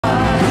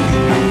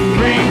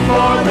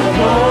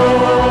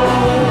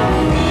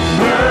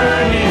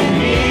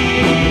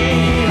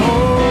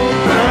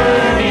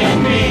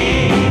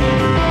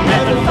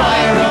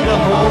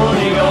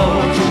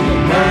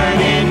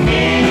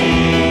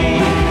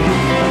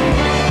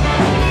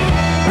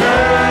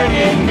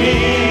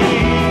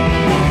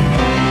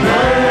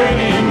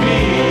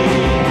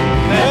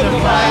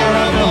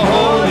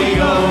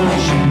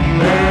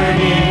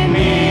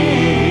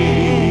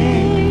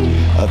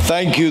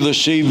you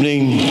this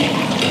evening.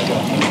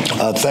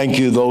 Thank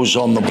you, those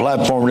on the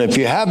platform. And if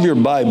you have your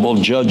Bible,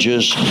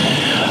 Judges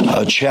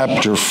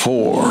chapter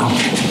 4.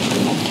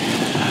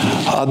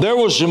 There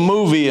was a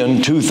movie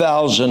in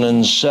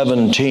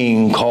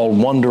 2017 called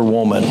Wonder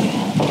Woman.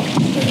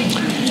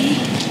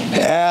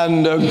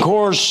 And of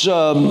course,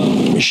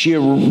 she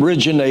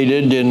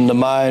originated in the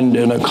mind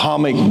in a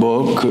comic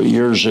book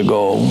years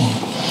ago.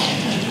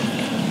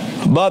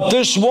 But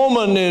this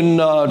woman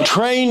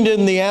trained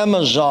in the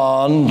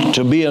Amazon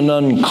to be an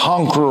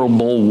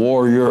unconquerable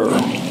warrior.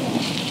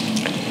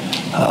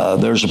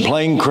 There's a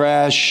plane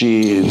crash.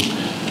 She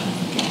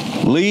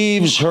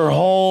leaves her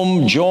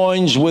home,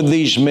 joins with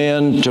these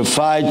men to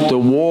fight the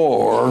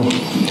war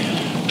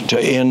to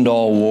end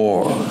all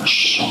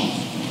wars.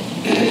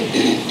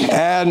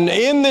 And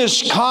in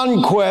this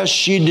conquest,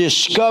 she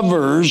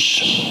discovers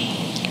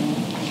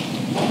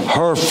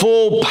her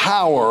full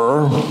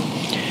power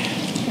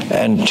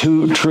and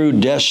true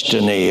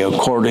destiny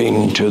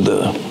according to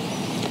the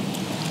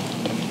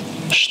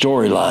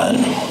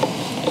storyline.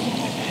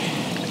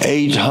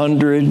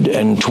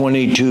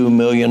 $822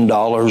 million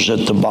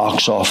at the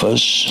box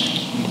office.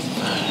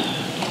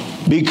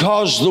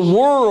 Because the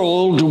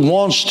world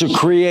wants to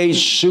create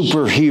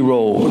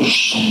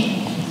superheroes.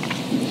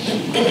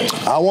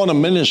 I want to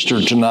minister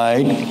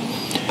tonight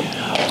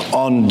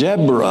on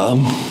Deborah,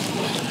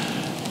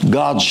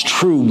 God's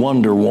true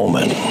Wonder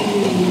Woman.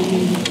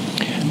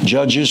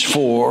 Judges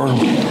 4,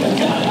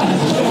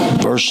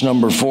 verse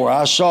number 4.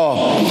 I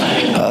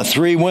saw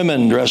 3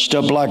 women dressed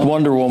up like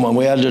Wonder Woman.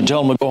 We had to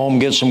tell them to go home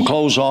and get some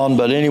clothes on.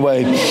 But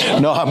anyway,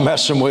 no, I'm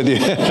messing with you.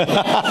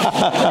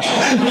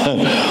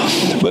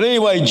 But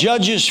anyway,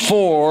 Judges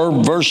 4,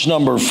 verse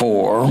number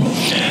 4.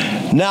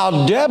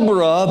 Now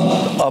Deborah,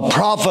 a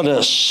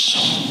prophetess,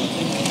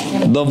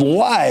 the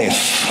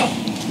wife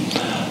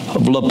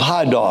of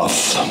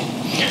Lapidoth,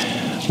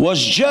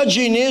 was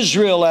judging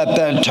Israel at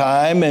that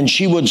time, and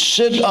she would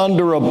sit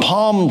under a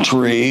palm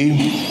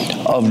tree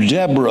of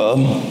Deborah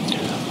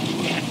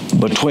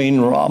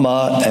between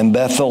Ramah and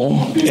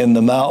Bethel in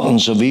the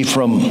mountains of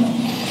Ephraim.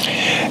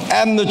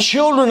 And the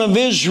children of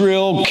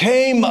Israel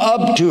came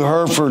up to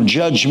her for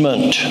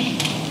judgment.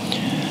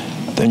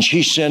 Then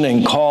she sent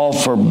and called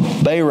for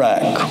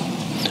Barak,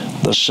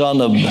 the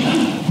son of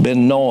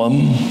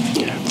Ben-Noam,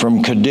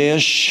 from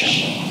Kadesh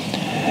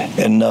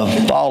in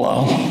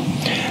Naphtali,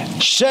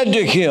 said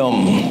to him,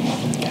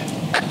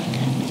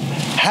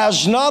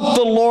 has not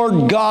the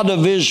Lord God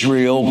of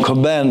Israel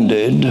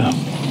commanded,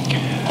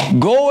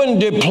 go and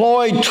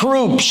deploy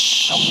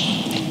troops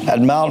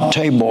at Mount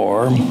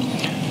Tabor,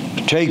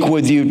 take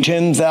with you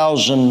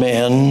 10,000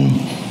 men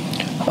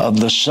of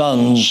the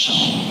sons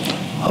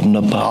of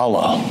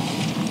Naphtali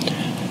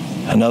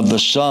and of the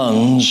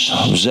sons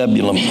of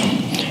Zebulun.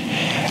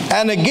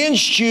 And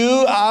against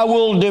you I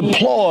will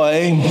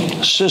deploy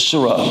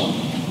Sisera,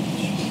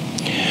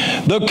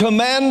 the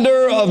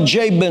commander of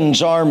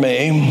Jabin's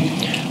army,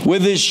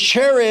 with his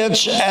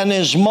chariots and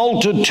his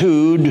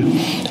multitude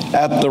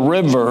at the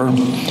river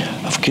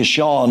of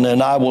Kishon,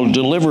 and I will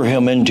deliver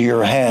him into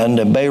your hand.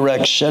 And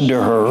Barak said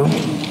to her,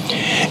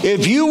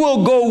 if you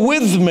will go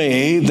with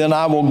me, then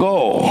I will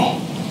go.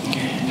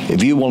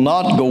 If you will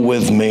not go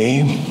with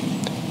me,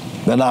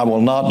 then I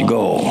will not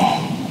go.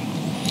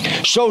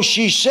 So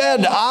she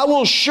said, I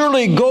will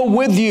surely go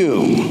with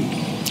you.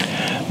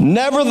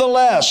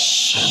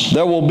 Nevertheless,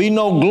 there will be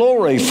no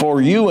glory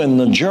for you in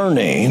the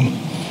journey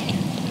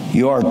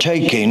you are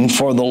taking,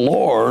 for the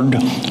Lord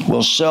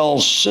will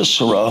sell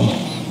Sisera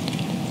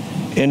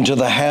into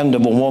the hand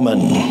of a woman.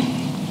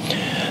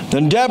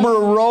 Then Deborah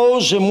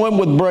rose and went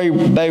with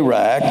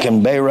Barak,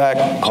 and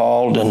Barak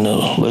called, and the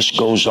list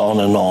goes on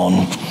and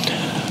on.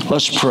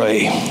 Let's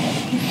pray.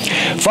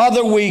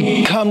 Father,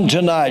 we come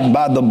tonight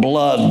by the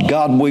blood.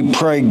 God, we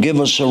pray, give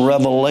us a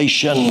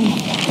revelation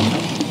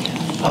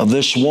of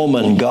this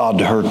woman,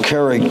 God, her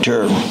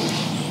character.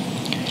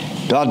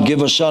 God,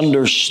 give us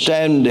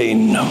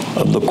understanding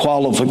of the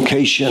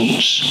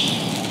qualifications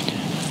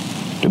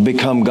to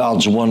become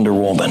God's Wonder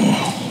Woman.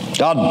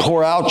 God,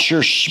 pour out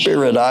your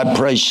Spirit, I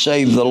pray,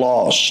 save the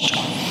lost.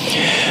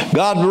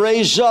 God,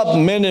 raise up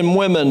men and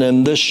women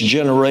in this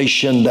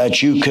generation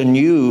that you can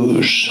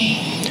use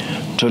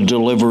to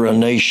deliver a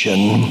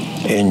nation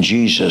in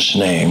Jesus'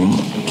 name.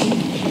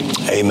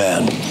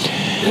 Amen.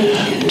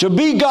 To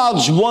be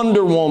God's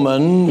Wonder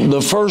Woman,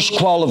 the first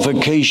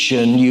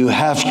qualification, you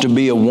have to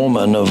be a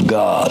woman of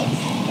God.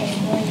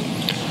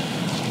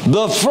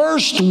 The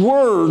first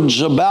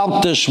words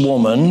about this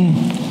woman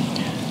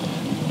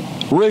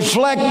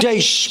reflect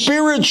a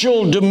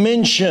spiritual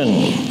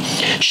dimension.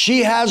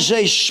 She has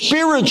a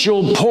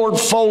spiritual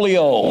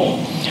portfolio.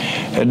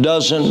 It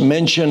doesn't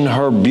mention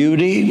her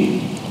beauty,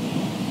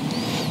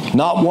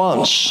 not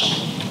once.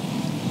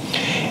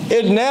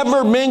 It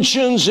never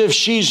mentions if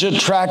she's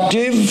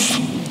attractive,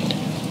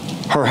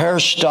 her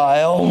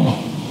hairstyle,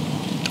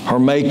 her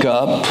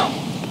makeup,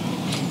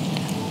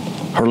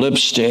 her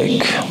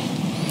lipstick.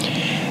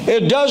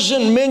 It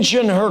doesn't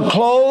mention her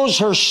clothes,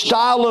 her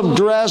style of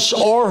dress,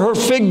 or her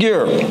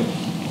figure.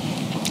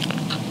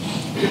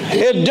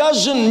 It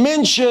doesn't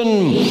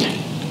mention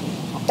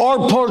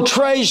or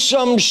portray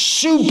some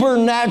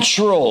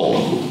supernatural,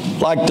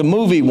 like the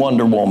movie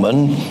Wonder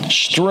Woman,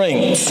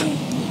 strength,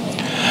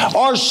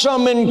 or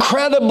some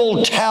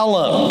incredible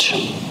talent.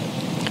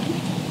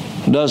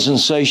 It doesn't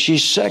say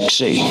she's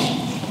sexy.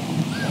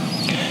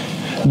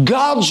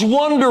 God's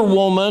Wonder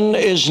Woman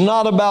is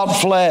not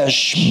about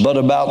flesh, but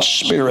about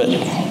spirit.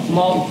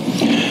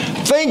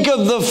 Think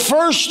of the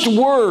first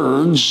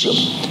words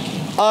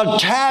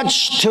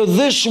attached to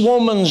this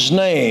woman's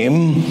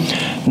name.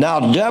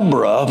 Now,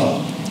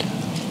 Deborah,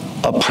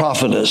 a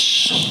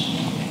prophetess,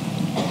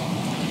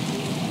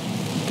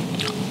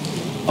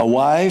 a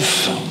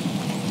wife,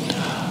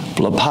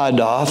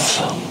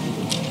 Lapidoth,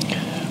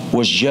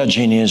 was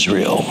judging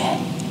Israel.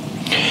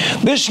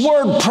 This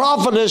word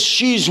prophetess,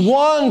 she's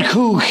one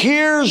who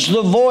hears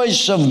the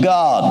voice of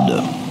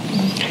God.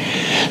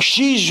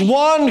 She's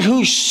one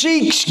who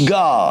seeks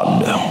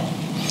God.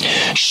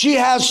 She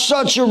has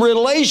such a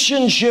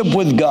relationship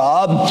with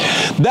God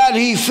that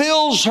He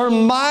fills her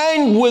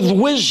mind with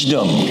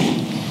wisdom.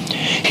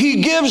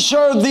 He gives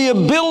her the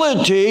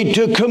ability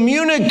to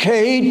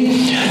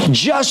communicate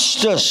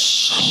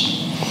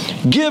justice,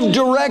 give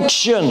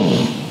direction,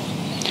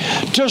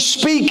 to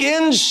speak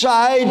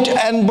insight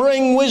and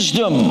bring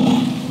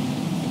wisdom.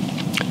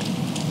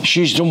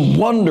 She's the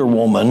Wonder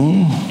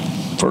Woman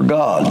for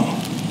God.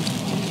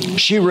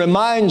 She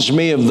reminds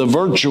me of the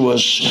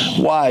virtuous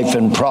wife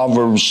in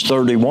Proverbs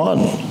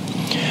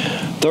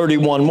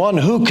 31:1.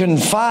 Who can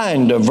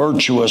find a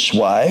virtuous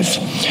wife?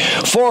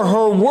 For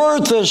her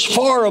worth is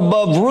far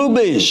above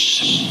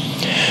rubies.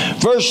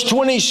 Verse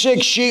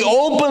 26, she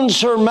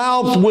opens her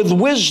mouth with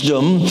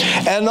wisdom,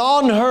 and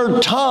on her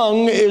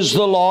tongue is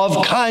the law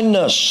of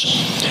kindness.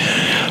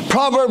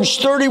 Proverbs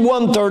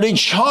 31:30,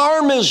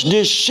 charm is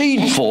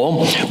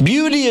deceitful,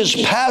 beauty is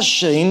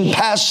passing,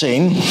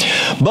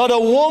 but a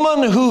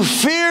woman who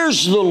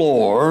fears the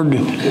Lord,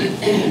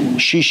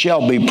 she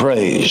shall be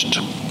praised.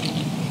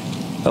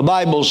 The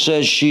Bible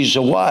says she's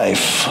a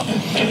wife.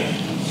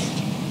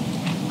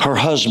 Her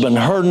husband,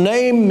 her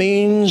name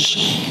means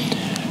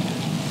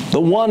the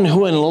one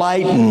who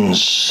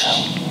enlightens,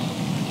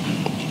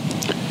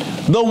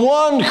 the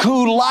one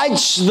who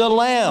lights the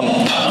lamp,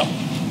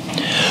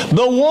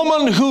 the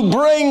woman who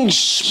brings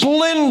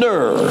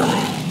splendor,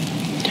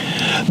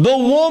 the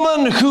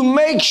woman who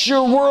makes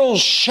your world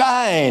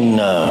shine.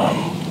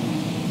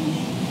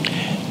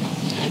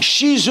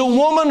 She's a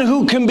woman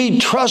who can be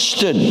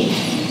trusted.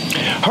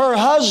 Her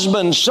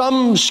husband,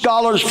 some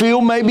scholars feel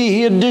maybe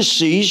he had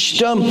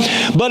deceased,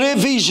 but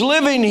if he's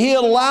living, he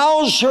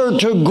allows her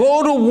to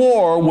go to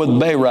war with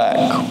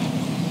Barak.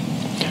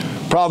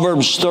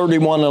 Proverbs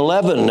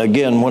 31:11,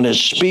 again, when it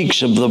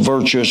speaks of the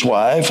virtuous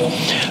wife,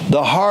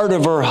 the heart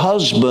of her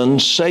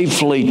husband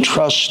safely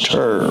trusts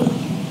her.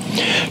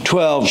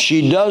 12,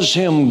 she does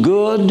him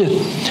good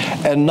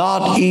and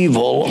not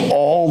evil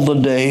all the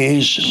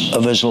days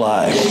of his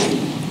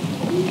life.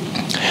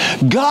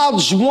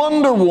 God's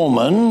Wonder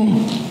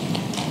Woman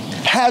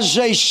has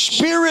a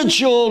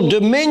spiritual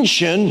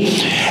dimension,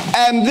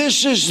 and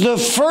this is the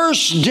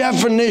first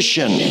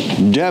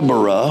definition.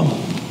 Deborah,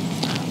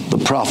 the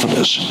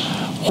prophetess.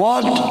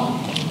 What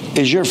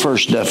is your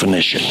first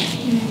definition?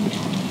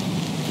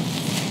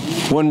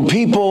 When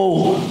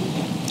people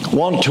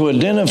want to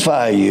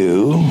identify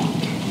you,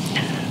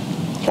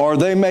 or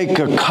they make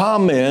a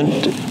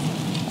comment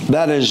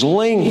that is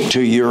linked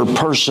to your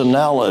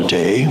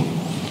personality,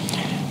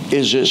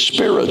 is it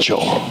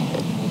spiritual,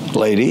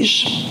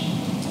 ladies?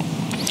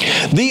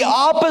 The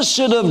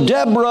opposite of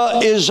Deborah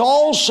is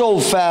also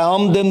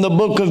found in the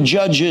book of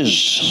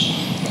Judges.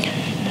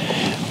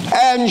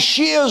 And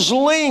she is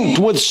linked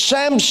with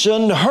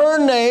Samson. Her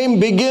name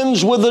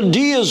begins with a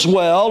D as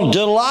well,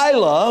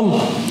 Delilah.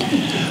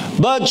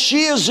 But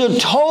she is a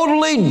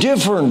totally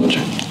different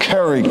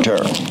character.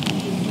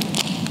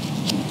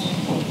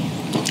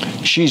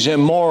 She's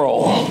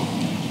immoral.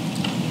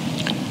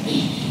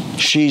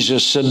 She's a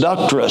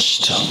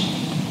seductress.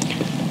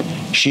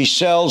 She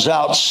sells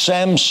out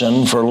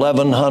Samson for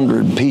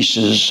 1,100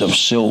 pieces of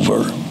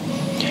silver.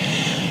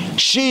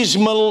 She's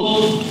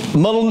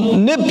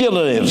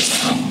manipulative.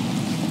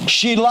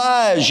 She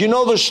lies. You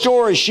know the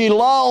story. She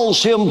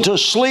lulls him to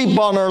sleep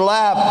on her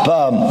lap.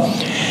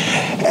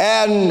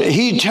 And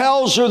he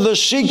tells her the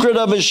secret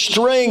of his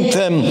strength.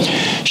 And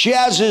she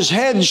has his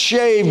head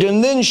shaved.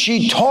 And then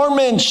she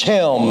torments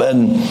him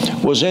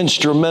and was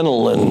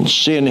instrumental in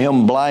seeing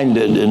him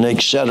blinded and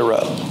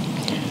etc.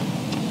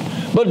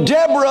 But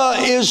Deborah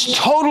is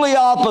totally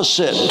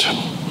opposite.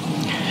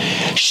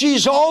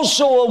 She's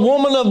also a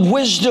woman of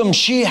wisdom.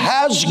 She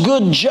has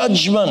good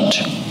judgment.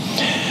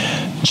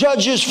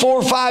 Judges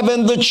 4:5,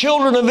 and the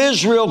children of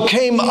Israel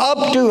came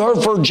up to her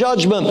for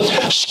judgment.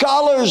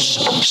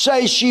 Scholars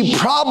say she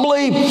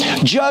probably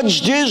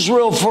judged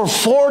Israel for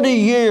 40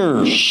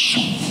 years.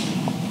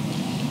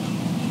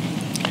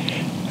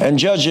 And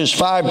Judges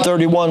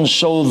 5:31,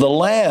 so the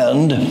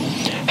land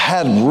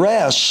had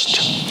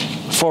rest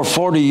for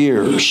 40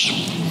 years.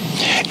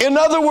 In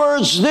other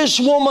words, this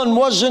woman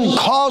wasn't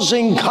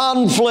causing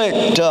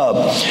conflict.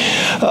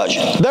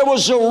 There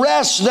was a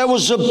rest, there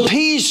was a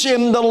peace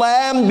in the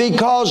land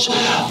because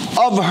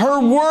of her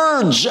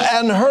words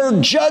and her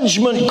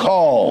judgment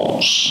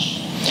calls.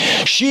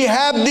 She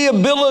had the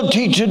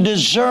ability to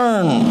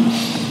discern.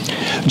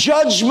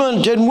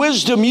 Judgment and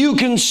wisdom, you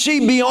can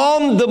see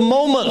beyond the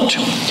moment.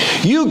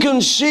 You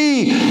can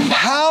see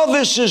how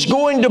this is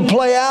going to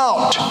play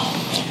out.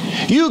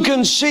 You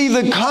can see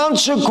the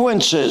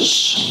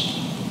consequences.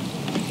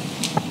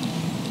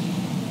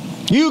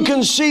 You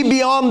can see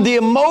beyond the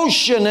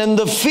emotion and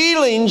the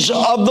feelings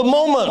of the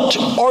moment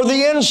or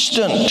the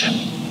instant.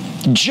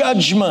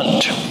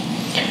 Judgment.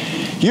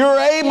 You're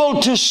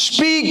able to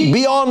speak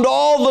beyond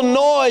all the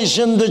noise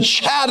and the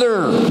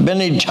chatter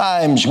many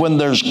times when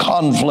there's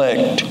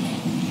conflict.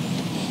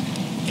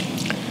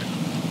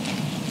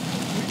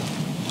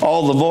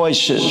 All the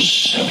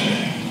voices.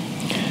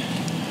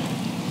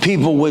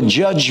 People with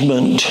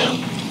judgment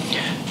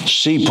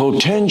see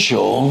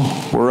potential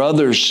where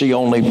others see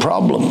only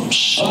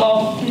problems.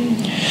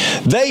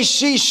 They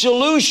see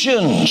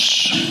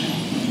solutions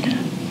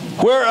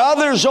where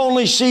others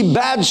only see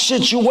bad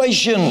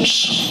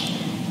situations.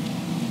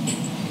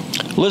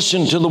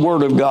 Listen to the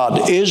Word of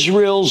God.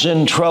 Israel's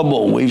in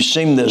trouble. We've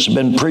seen this,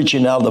 been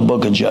preaching out of the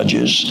book of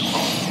Judges.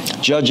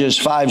 Judges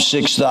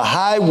 5:6, the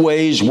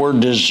highways were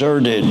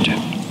deserted,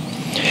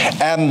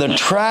 and the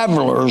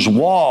travelers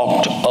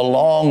walked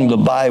along the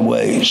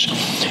byways.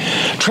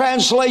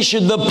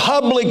 Translation, the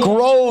public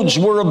roads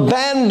were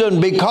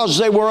abandoned because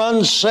they were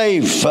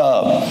unsafe.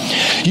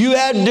 You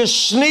had to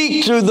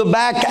sneak through the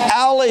back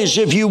alleys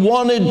if you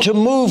wanted to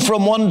move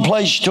from one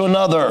place to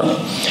another.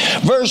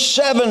 Verse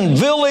 7,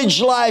 village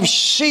life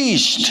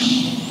ceased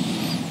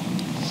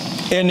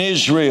in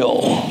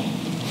Israel.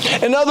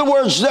 In other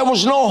words, there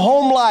was no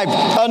home life,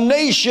 a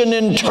nation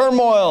in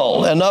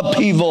turmoil and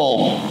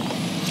upheaval.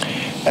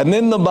 And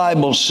then the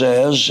Bible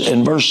says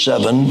in verse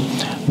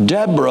 7,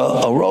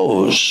 Deborah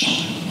arose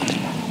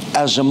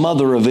as a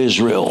mother of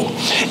Israel.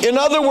 In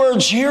other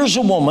words, here's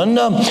a woman,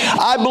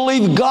 I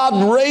believe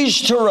God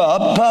raised her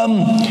up,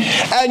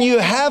 and you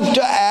have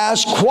to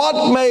ask,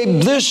 what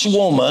made this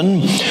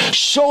woman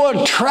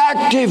so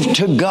attractive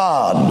to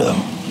God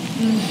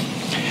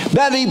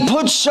that He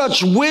put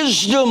such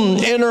wisdom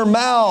in her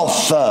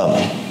mouth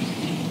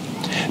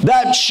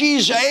that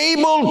she's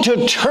able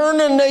to turn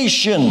a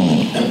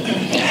nation.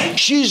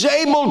 She's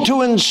able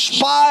to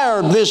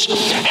inspire this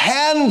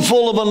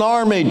handful of an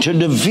army to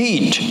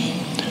defeat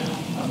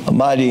a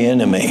mighty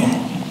enemy.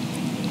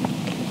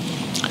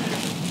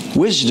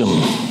 Wisdom,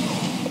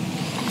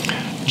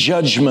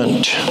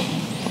 judgment.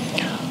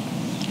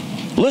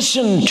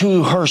 Listen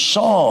to her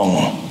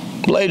song.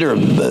 Later,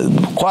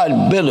 quite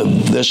a bit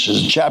of this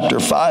is chapter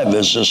 5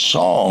 is a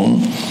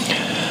song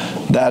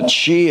that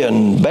she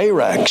and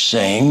Barak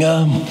sing.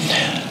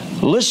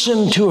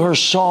 Listen to her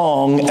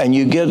song and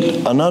you get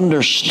an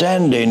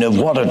understanding of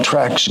what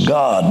attracts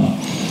God.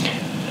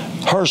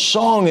 Her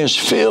song is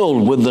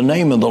filled with the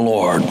name of the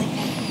Lord.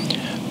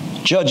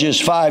 Judges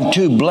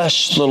 5:2,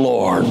 bless the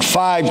Lord.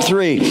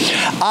 5:3,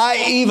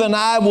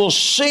 I will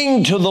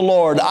sing to the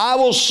Lord. I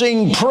will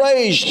sing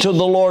praise to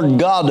the Lord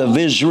God of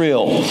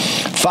Israel.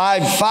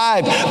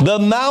 5:5, the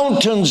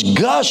mountains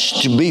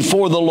gushed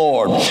before the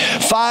Lord.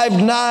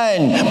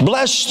 5:9,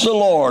 bless the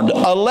Lord.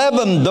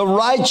 11, the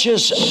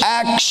righteous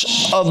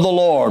acts of the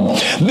Lord.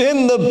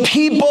 Then the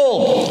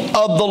people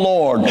of the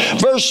Lord.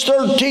 Verse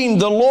 13,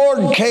 the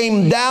Lord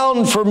came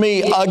down for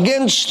me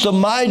against the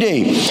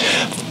mighty.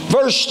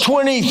 Verse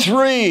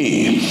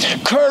 23,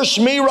 curse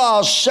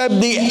Miraz,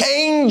 said the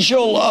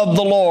angel of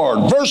the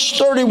Lord. Verse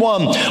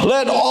 31,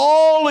 let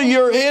all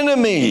your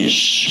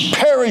enemies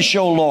perish,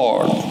 O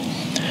Lord.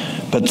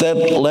 But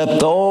let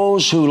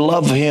those who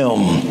love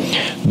Him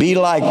be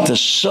like the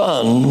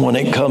sun when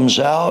it comes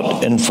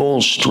out in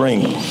full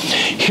strength.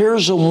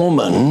 Here's a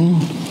woman,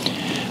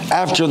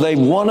 after they've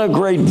won a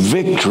great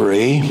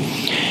victory,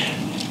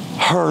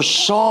 her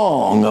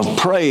song of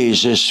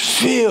praise is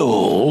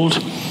filled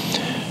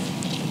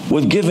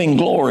with giving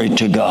glory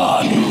to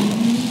God.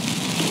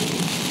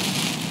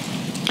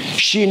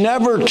 She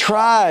never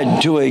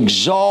tried to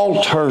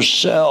exalt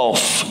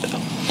herself.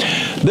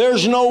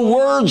 There's no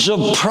words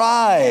of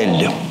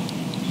pride.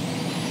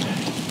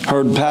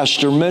 Heard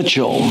Pastor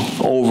Mitchell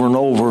over and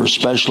over,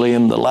 especially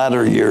in the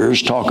latter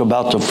years, talk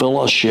about the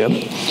fellowship,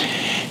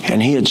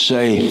 and he'd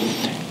say,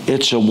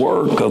 it's a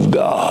work of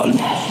God.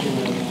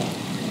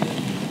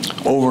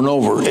 Over and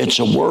over, it's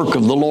a work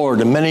of the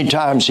Lord. And many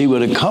times he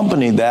would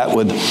accompany that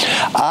with,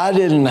 I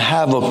didn't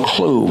have a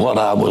clue what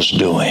I was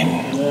doing.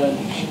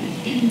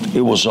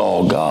 It was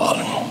all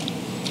God.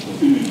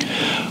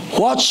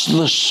 What's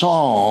the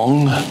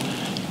song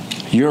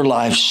your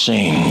life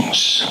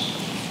sings?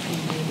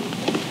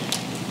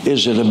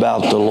 Is it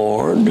about the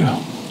Lord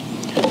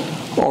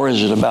or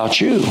is it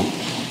about you?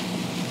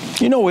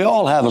 You know, we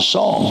all have a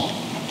song.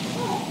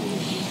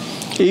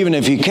 Even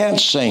if you can't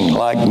sing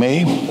like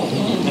me,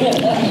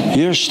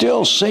 you're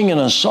still singing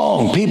a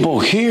song. People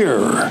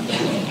hear.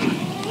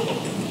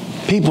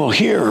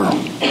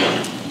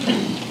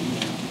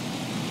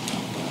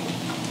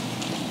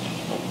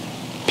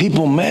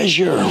 People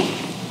measure.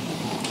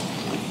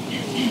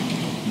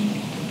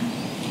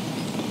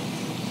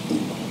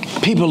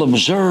 People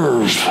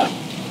observe.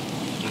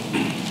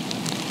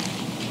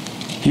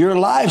 Your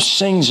life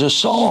sings a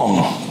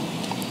song.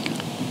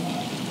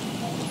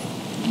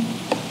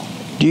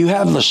 Do you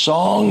have the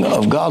song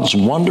of God's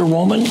Wonder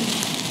Woman?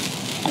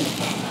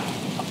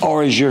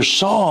 Or is your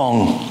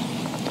song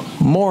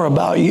more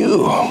about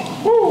you?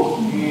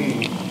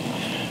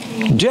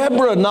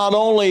 Deborah not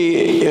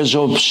only is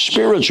a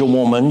spiritual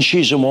woman,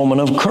 she's a woman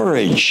of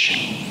courage.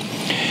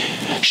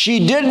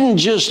 She didn't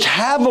just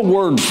have a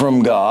word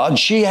from God,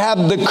 she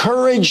had the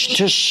courage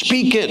to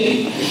speak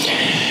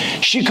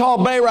it. She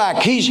called Barak.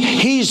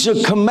 He's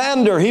a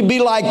commander. He'd be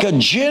like a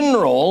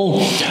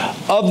general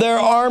of their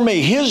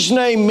army. His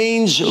name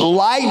means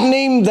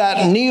lightning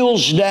that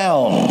kneels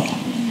down.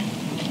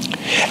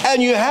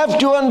 And you have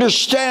to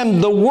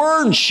understand, the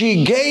word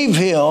she gave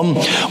him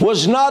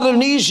was not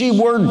an easy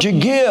word to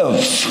give.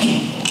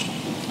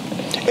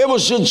 It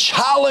was a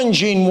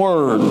challenging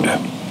word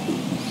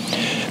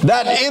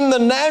that in the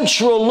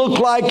natural looked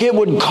like it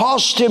would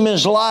cost him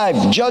his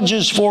life.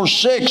 Judges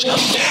 4:6,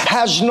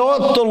 has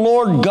not the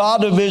Lord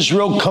God of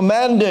Israel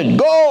commanded,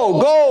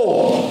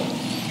 go,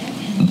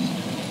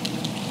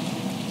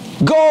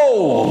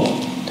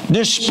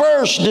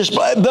 disperse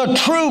the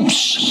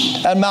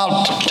troops at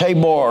Mount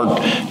Tabor,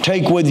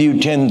 take with you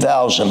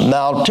 10,000.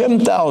 Now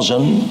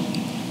 10,000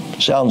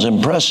 sounds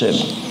impressive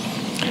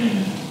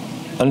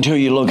until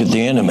you look at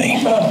the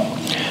enemy.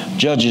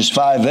 Judges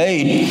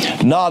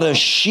 5:8, not a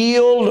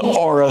shield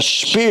or a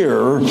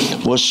spear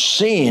was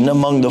seen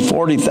among the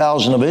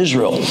 40,000 of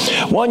Israel.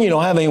 One, you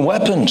don't have any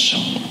weapons.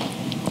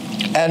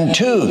 And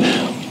two,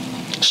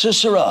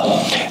 Sisera,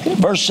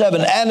 verse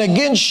 7, and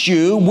against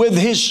you with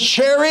his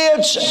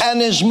chariots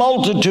and his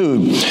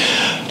multitude.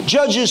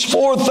 Judges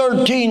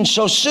 4:13,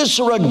 so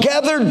Sisera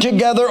gathered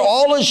together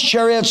all his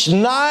chariots,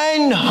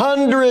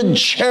 900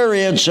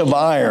 chariots of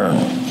iron.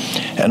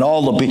 And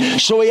all the people.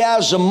 So he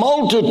has a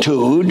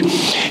multitude.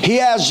 He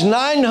has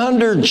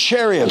 900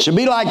 chariots. It'd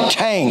be like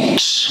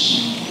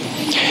tanks.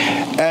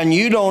 And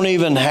you don't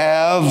even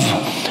have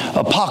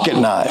a pocket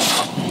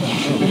knife.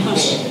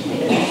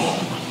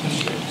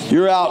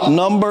 You're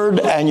outnumbered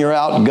and you're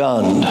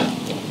outgunned.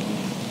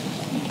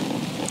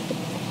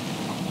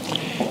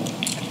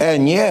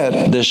 And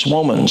yet this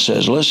woman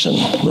says, listen,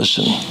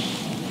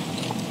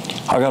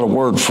 I got a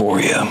word for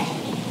you.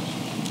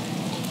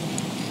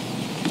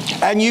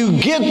 And you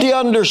get the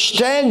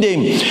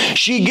understanding.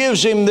 She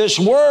gives him this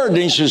word, and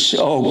he says,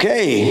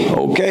 okay,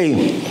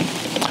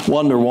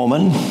 Wonder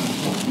Woman.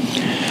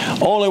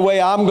 Only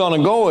way I'm going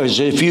to go is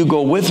if you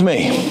go with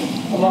me.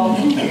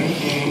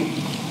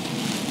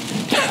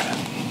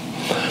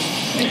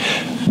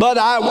 But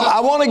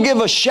I want to give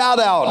a shout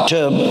out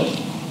to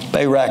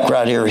Barak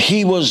right here.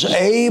 He was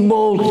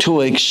able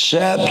to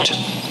accept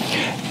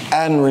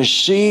and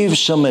receive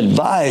some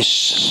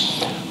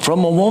advice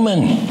from a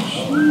woman.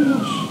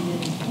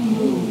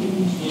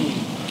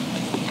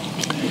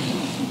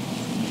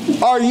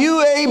 Are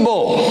you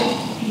able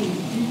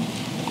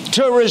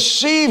to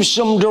receive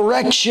some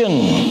direction?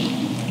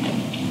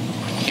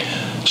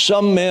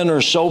 Some men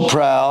are so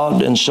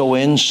proud and so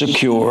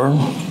insecure,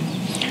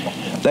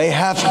 they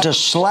have to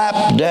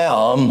slap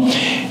down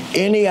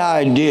any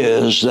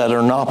ideas that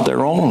are not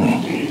their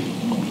own.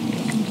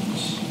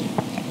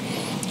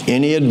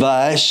 Any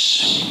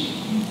advice,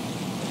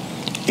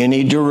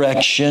 any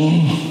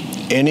direction,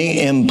 any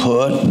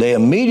input, they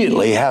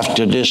immediately have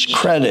to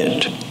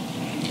discredit.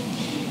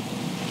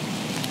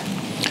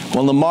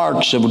 One of the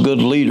marks of a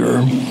good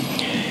leader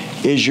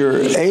is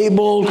you're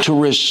able to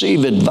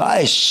receive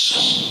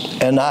advice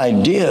and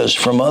ideas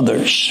from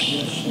others.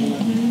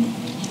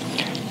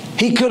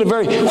 He could have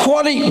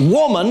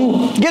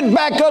woman, get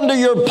back under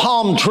your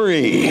palm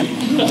tree.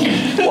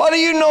 What do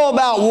you know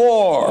about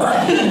war?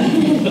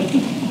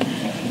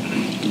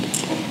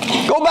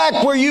 Go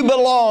back where you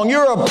belong.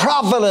 You're a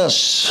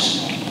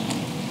prophetess.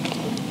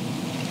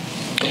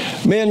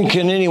 Men,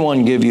 can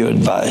anyone give you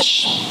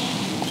advice?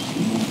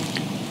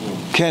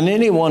 Can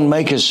anyone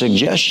make a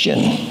suggestion?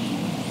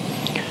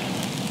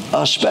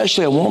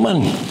 Especially a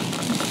woman.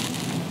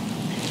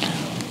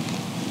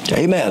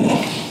 Amen.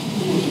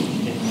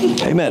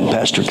 Amen,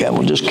 Pastor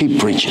Campbell. Just keep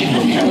preaching.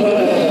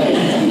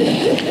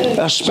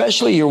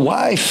 Especially your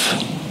wife.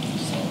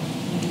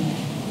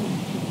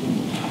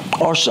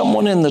 Or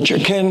someone in the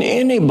church. Can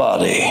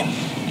anybody,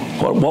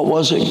 what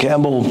was it,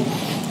 Campbell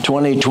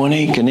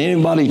 2020? Can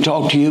anybody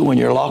talk to you when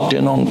you're locked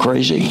in on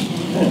crazy?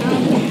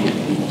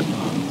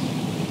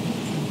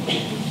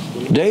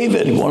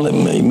 David,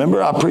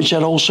 remember I preached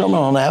that whole sermon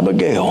on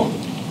Abigail.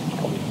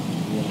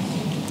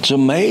 It's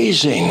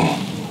amazing.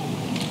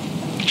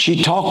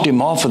 She talked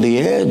him off of the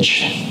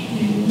edge.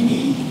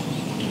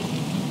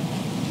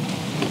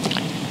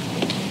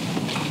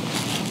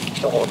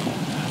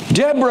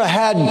 Deborah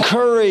had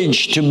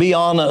courage to be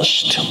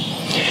honest.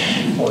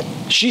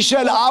 She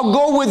said, I'll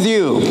go with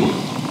you,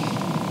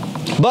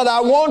 but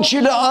I want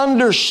you to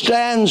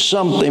understand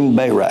something,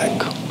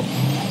 Barak.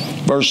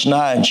 Verse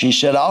 9, she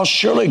said, I'll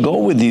surely go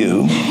with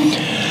you.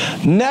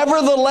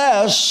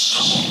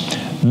 Nevertheless,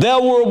 there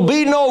will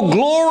be no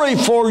glory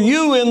for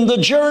you in the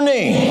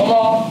journey. Come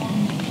on.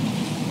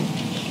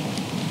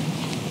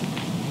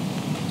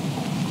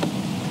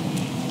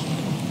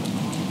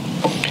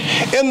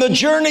 In the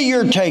journey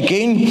you're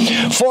taking,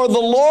 for the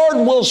Lord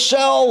will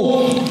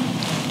sell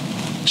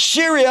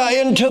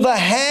Syria into the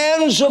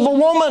hands of a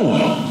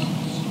woman.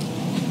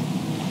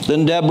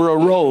 Then Deborah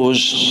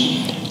rose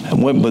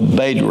and went with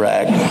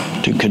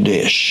Barak to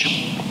Kadesh.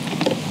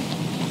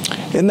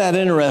 Isn't that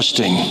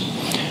interesting?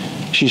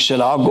 She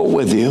said, I'll go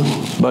with you,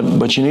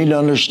 but you need to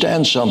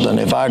understand something.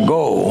 If I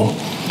go,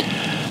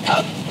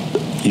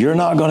 you're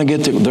not going to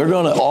get there. They're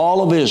going to,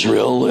 all of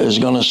Israel is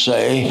going to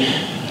say,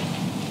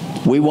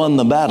 we won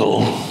the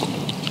battle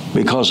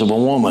because of a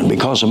woman,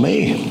 because of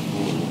me.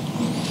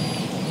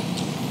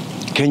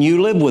 Can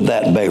you live with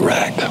that,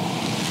 Barak?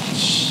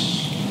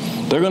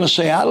 They're going to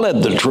say, I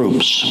led the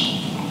troops.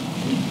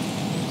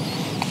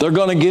 They're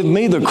going to give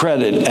me the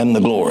credit and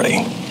the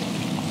glory.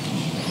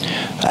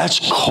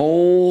 That's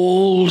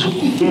cold,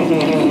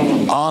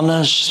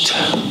 honest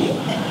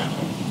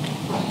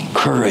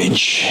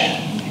courage.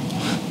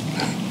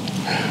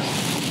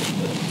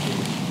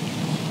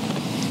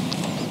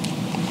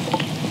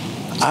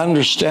 I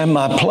understand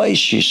my place,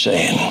 she's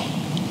saying.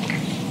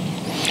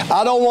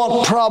 I don't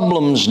want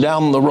problems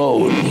down the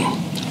road.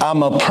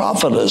 I'm a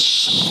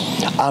prophetess.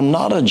 I'm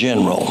not a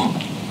general.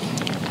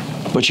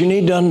 But you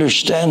need to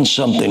understand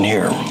something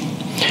here.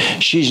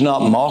 She's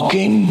not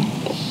mocking.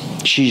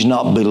 She's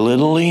not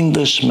belittling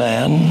this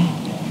man.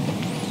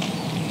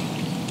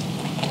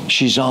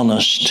 She's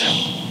honest.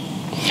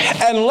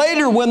 And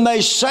later when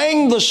they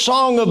sang the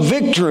song of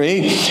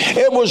victory,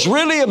 it was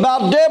really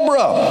about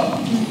Deborah.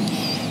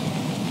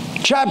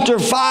 Chapter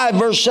 5,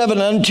 verse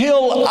 7,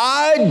 until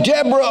I,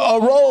 Deborah,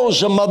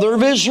 arose, a mother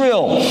of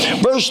Israel.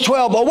 Verse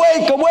 12,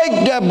 awake,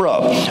 awake,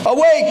 Deborah.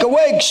 Awake,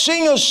 awake,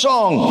 sing a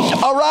song.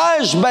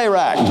 Arise,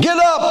 Barak. Get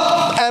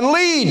up and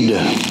lead.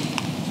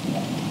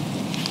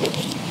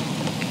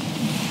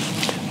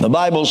 The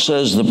Bible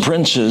says the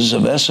princes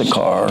of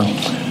Issachar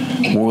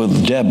were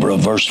with Deborah,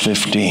 verse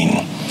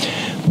 15.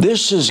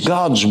 This is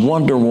God's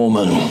Wonder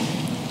Woman.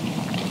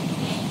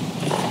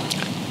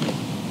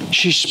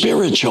 She's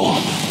spiritual.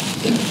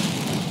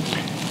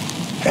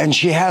 And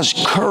she has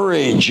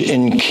courage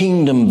in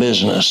kingdom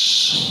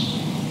business.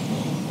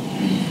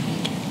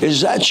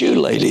 Is that you,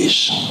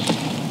 ladies?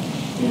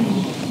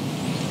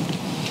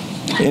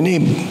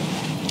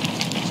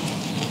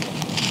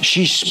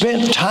 She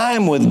spent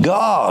time with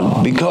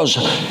God because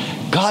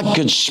God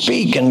could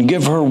speak and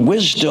give her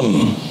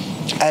wisdom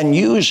and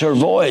use her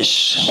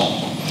voice.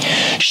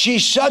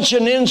 She's such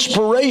an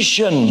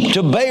inspiration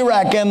to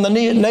Barak and the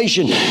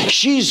nation.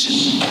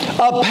 She's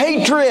a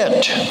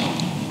patriot.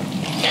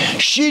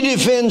 She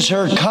defends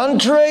her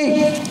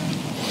country.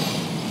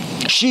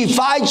 She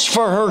fights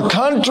for her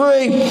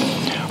country,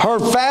 her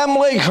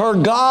family, her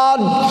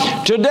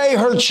God, today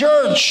her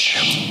church.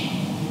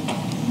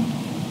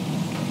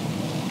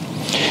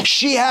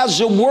 She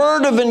has a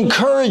word of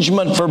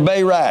encouragement for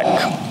Barak.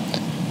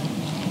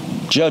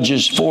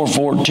 Judges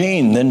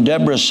 4:14, then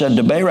Deborah said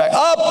to Barak,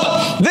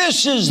 up,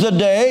 this is the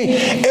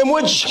day in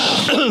which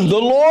the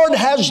Lord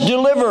has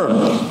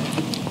delivered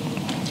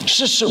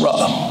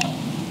Sisera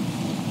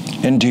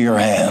into your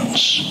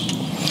hands.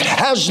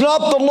 Has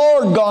not the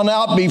Lord gone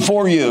out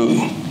before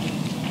you?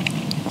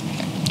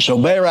 So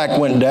Barak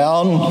went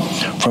down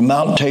from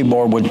Mount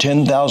Tabor with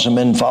 10,000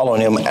 men following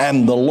him,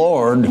 and the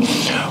Lord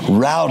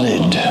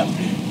routed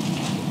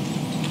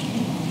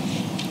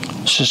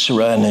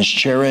Sisera and his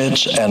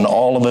chariots and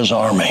all of his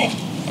army.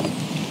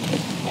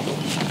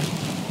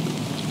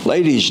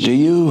 Ladies, do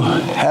you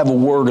have a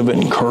word of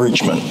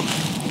encouragement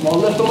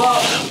Lift them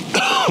up.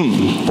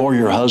 for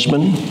your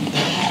husband?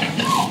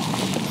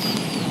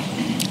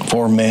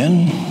 For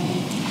men?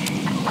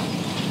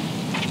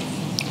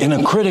 In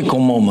a critical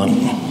moment.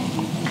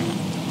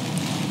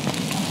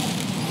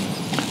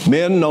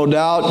 Men, no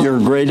doubt your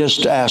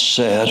greatest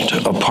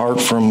asset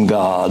apart from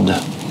God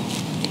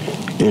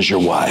is your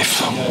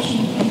wife.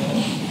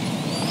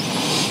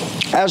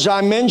 As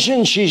I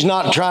mentioned, she's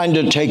not trying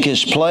to take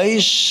his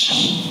place.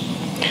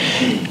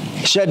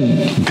 He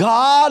said,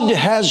 God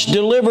has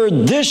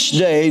delivered this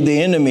day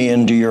the enemy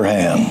into your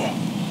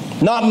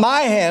hand. Not my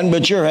hand,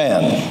 but your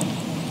hand.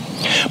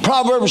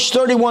 Proverbs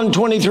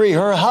 31:23,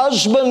 her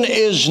husband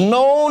is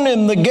known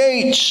in the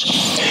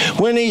gates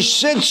when he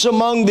sits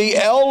among the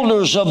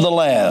elders of the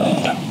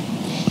land.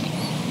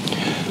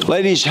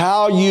 Ladies,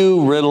 how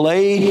you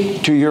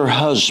relate to your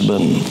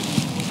husband,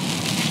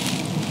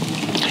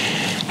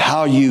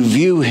 how you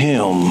view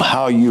him,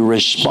 how you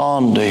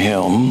respond to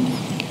him,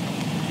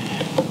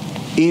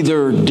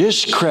 either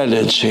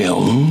discredits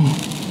him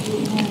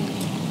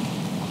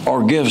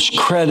or gives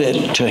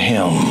credit to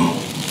him.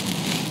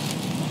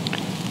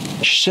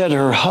 She said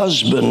her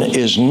husband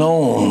is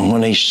known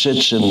when he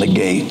sits in the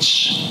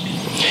gates.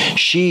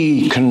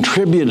 She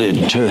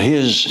contributed to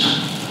his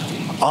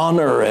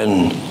honor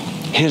and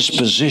his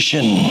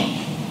position.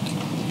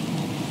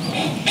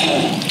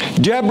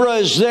 Deborah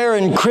is there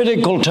in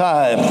critical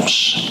times.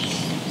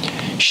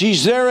 She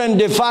She's there in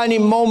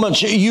defining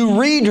moments. You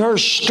read her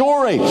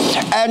story,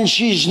 and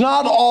she's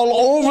not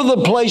all over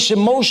the place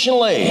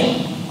emotionally.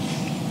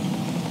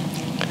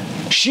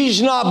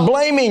 She's not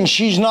blaming.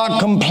 She's not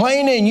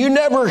complaining. You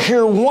never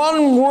hear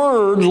one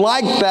word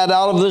like that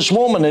out of this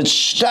woman. It's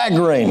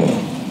staggering.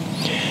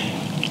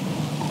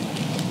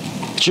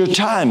 It's your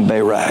time,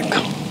 Barak.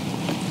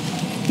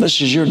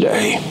 This is your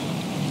day.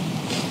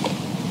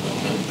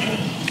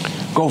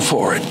 Go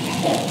for it.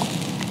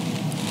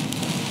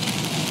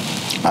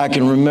 I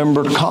can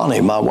remember Connie,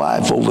 my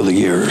wife, over the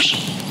years.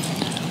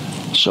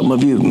 Some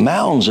of you,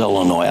 Mounds,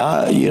 Illinois.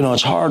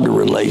 It's hard to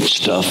relate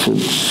stuff.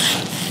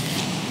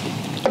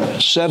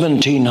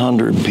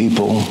 1,700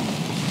 people.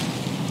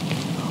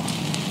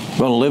 We're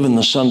going to live in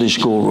the Sunday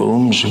school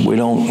rooms. We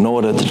don't know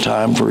it at the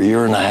time for a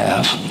year and a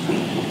half.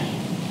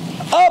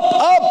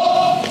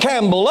 Up,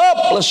 Campbell,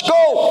 up, let's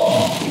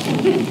go.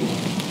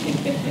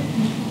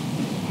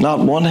 Not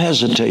one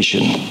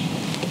hesitation.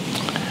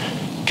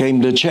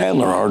 Came to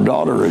Chandler. Our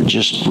daughter had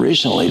just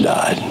recently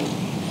died.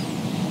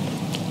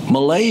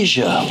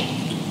 Malaysia.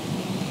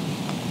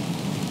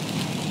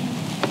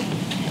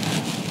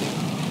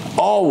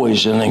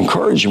 Always an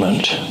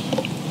encouragement.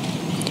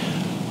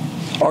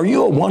 Are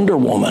you a wonder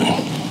woman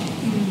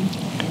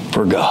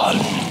for God?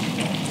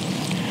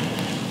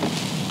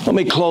 Let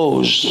me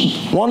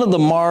close. One of the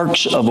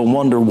marks of a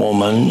wonder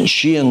woman,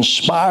 she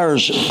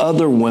inspires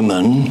other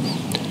women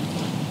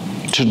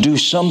to do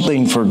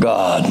something for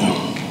God.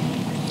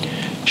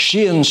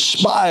 She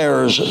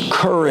inspires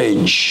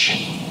courage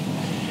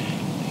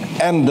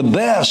and the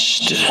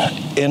best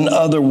in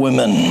other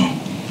women.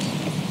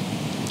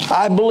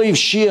 I believe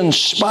she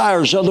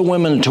inspires other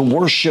women to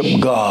worship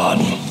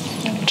God,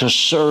 to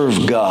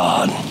serve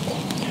God,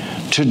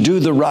 to do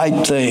the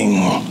right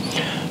thing,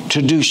 to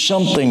do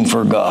something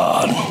for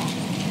God,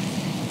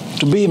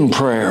 to be in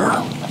prayer,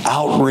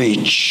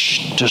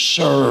 outreach, to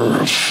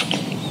serve,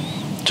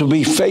 to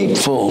be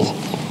faithful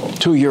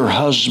to your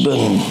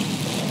husband.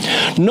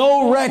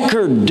 No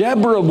record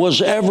Deborah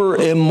was ever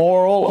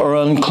immoral or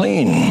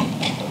unclean.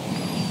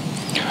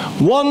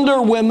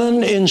 Wonder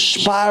women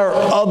inspire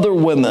other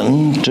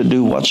women to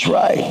do what's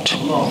right.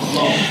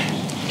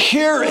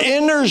 Here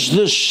enters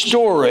the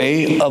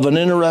story of an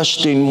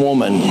interesting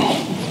woman.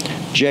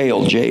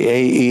 Jael,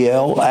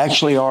 Jael.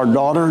 Actually, our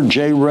daughter,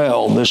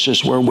 Jarel, this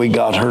is where we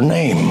got her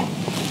name.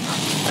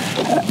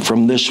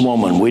 From this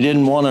woman. We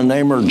didn't want to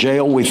name her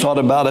Jael. We thought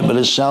about it, but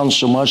it sounds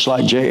so much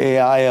like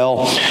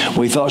Jail.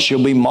 We thought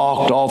she'll be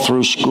mocked all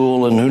through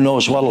school, and who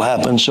knows what'll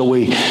happen. So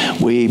we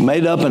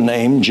made up a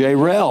name,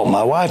 Jarel.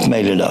 My wife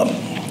made it up.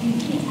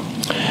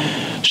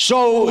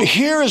 So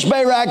here is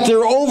Barak.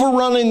 They're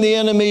overrunning the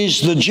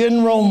enemies. The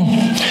general,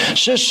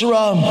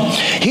 Sisera,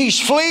 he's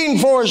fleeing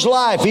for his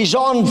life. He's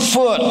on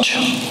foot.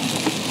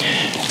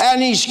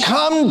 And he's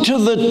come to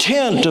the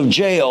tent of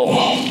Jael,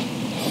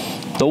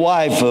 the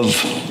wife of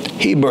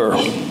Heber.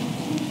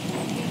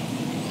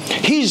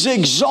 He's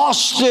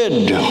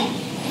exhausted.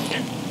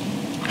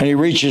 And he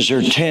reaches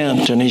her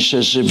tent and he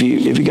says, if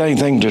you got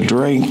anything to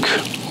drink.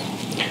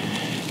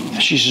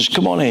 She says,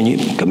 come on in. You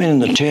come in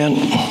the tent.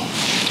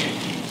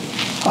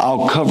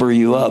 I'll cover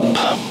you up.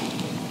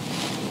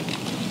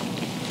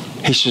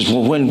 He says,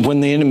 well,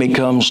 when the enemy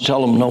comes, tell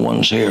them no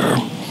one's here.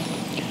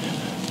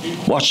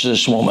 Watch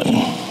this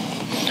woman.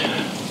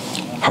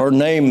 Her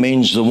name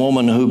means the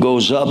woman who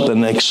goes up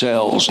and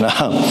excels.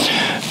 Now,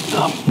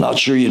 I'm not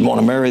sure you'd want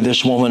to marry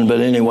this woman, but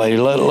anyway,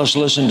 let's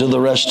listen to the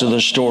rest of the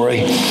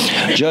story.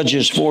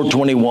 Judges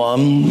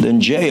 4:21,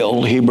 then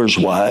Jael, Heber's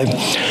wife,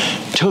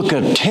 took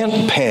a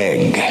tent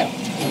peg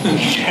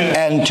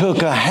and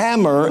took a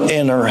hammer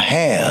in her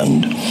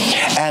hand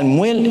and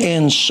went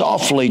in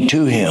softly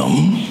to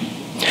him,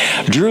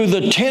 drove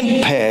the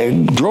tent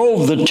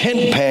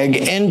peg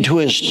into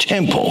his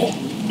temple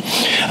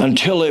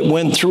until it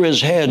went through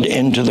his head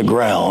into the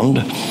ground,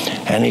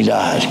 and he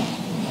died.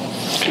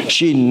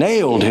 She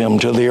nailed him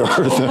to the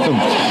earth.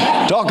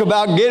 Talk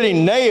about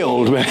getting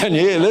nailed, man.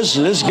 Yeah,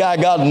 this guy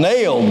got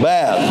nailed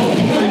bad.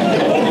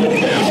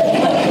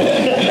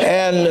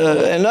 And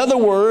in other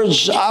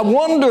words, I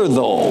wonder,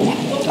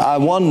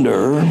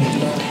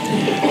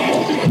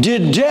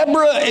 did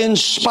Deborah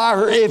inspire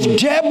her? If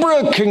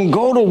Deborah can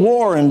go to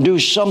war and do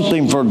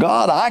something for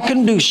God, I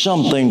can do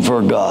something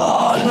for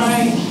God.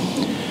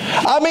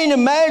 I mean,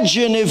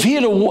 imagine if he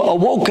had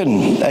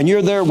awoken and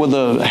you're there with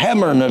a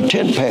hammer and a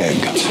tent peg.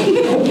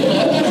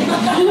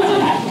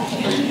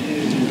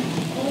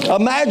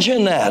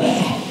 Imagine that.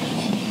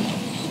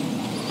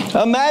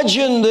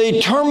 Imagine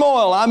the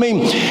turmoil. I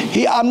mean,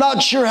 I'm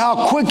not sure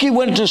how quick he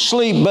went to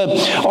sleep,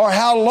 or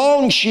how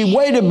long she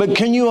waited, but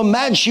can you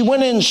imagine? She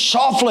went in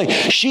softly.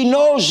 She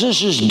knows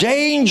this is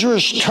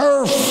dangerous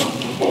turf.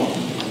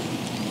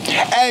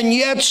 And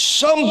yet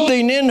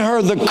something in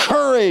her, the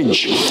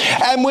courage.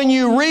 And when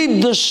you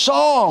read the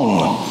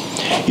song,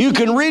 you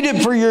can read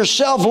it for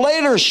yourself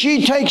later.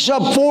 She takes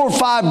up 4 or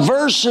 5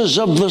 verses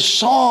of the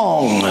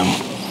song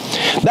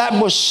that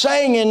was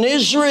sang in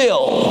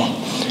Israel.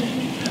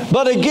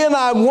 But again,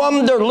 I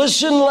wonder,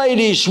 listen,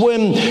 ladies,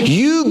 when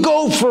you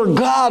go for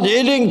God,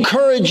 it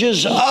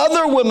encourages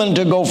other women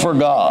to go for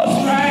God.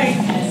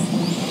 Right.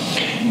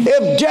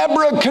 If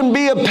Deborah can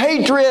be a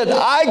patriot,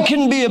 I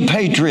can be a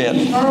patriot.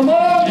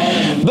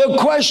 The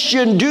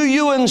question, do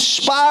you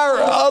inspire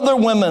other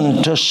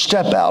women to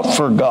step out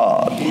for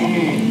God?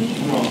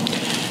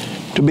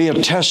 To be a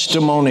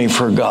testimony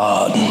for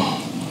God?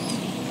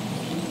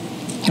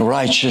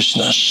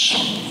 Righteousness.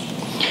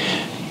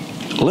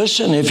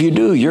 Listen, if you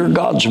do, you're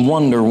God's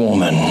Wonder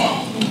Woman.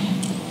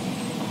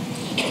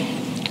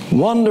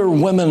 Wonder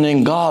women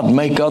in God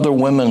make other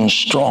women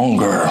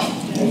stronger.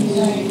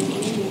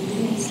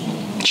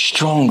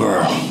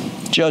 Stronger.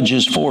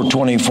 Judges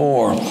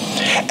 4:24.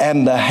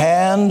 And the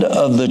hand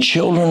of the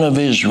children of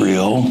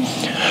Israel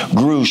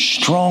grew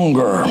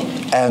stronger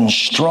and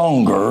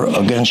stronger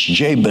against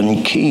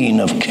Jabin, king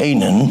of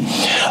Canaan,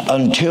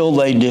 until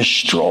they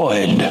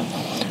destroyed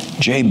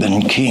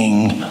Jabin,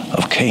 king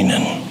of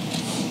Canaan.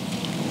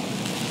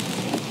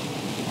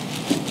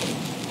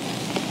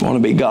 Want to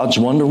be God's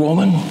Wonder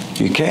Woman?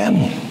 You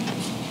can.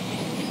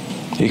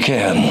 You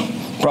can.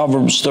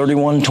 Proverbs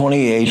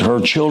 31:28, her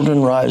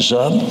children rise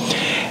up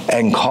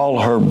and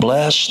call her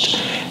blessed,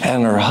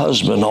 and her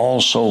husband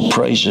also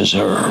praises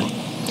her.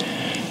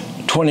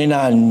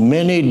 29,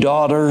 many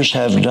daughters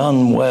have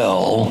done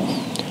well,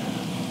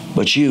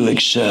 but you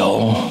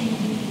excel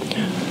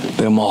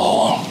them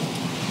all.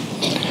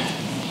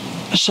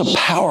 That's a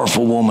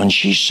powerful woman.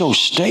 She's so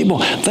stable.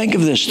 Think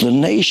of this, the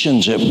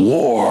nation's at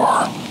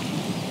war.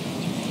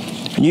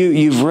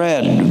 You've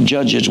read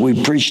Judges. We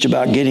preached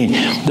about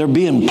they're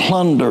being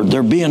plundered.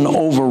 They're being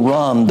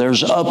overrun.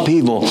 There's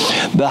upheaval.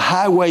 The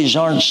highways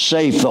aren't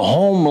safe. The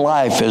home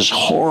life is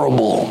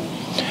horrible.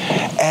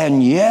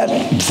 And yet,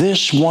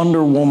 this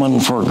Wonder Woman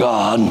for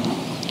God,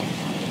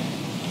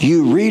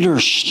 you read her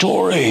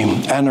story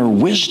and her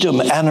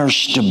wisdom and her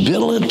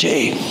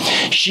stability.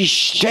 She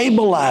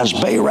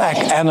stabilized Barak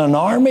and an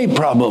army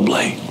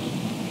probably.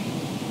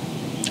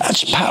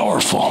 That's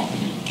powerful.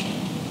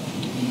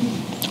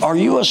 Are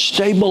you a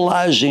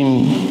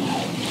stabilizing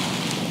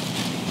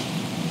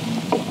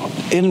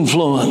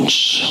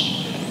influence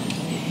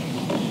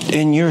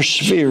in your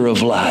sphere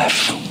of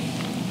life?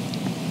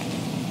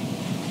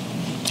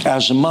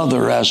 As a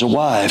mother, as a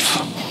wife,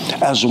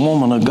 as a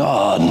woman of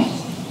God,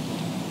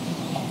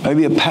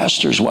 maybe a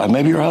pastor's wife,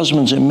 maybe your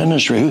husband's in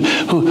ministry,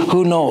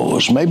 who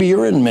knows? Maybe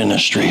you're in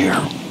ministry here.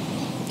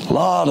 A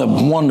lot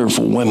of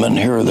wonderful women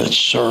here that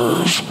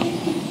serve.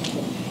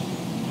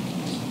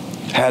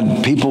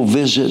 Had people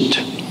visit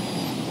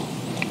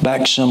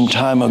back some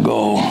time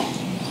ago,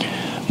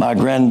 my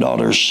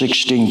granddaughter's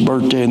 16th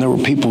birthday, and there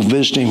were people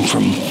visiting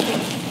from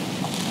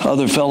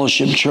other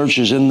fellowship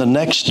churches, and the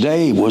next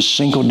day was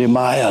Cinco de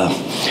Mayo,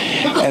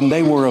 and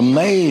they were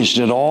amazed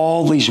at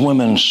all these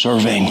women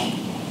serving.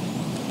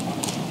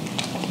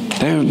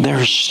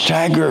 They're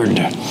staggered.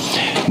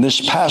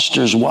 This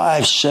pastor's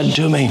wife said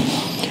to me,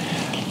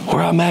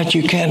 where I'm at,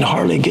 you can't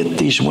hardly get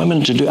these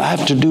women to do, I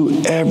have to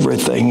do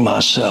everything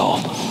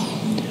myself.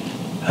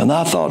 And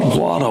I thought,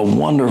 what a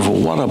wonderful,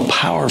 what a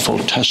powerful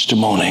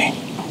testimony.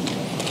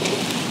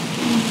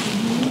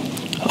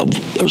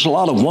 There's a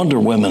lot of wonder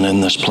women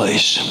in this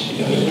place.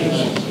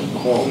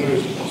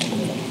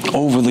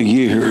 Over the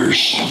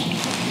years,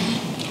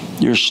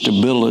 your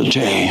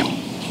stability,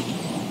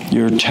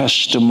 your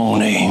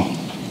testimony,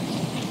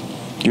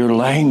 your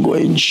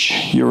language,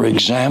 your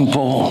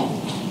example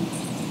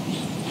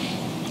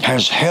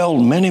has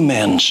held many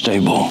men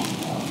stable.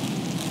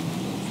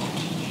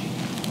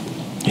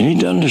 You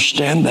need to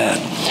understand that.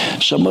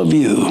 Some of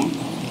you,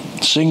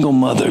 single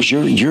mothers,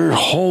 you're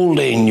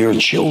holding your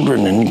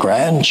children and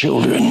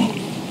grandchildren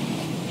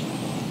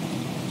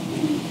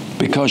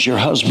because your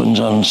husband's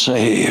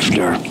unsaved,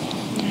 or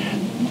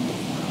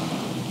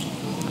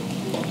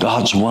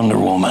God's Wonder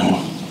Woman.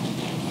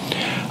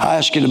 I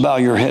ask you to bow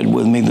your head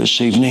with me this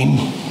evening.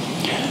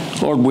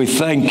 Lord, we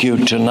thank you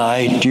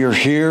tonight. You're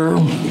here.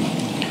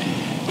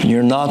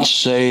 You're not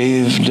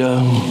saved.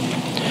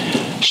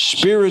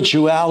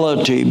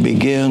 Spirituality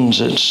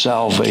begins at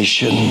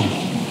salvation.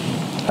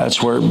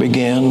 That's where it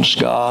begins.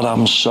 God,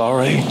 I'm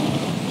sorry.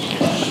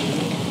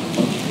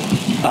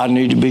 I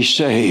need to be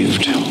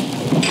saved.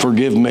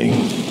 Forgive me.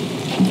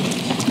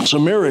 It's a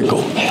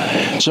miracle.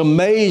 It's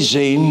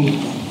amazing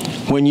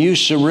when you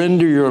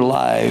surrender your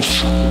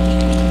life.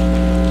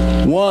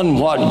 One,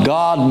 what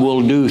God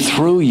will do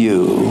through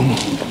you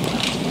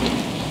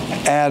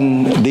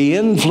and the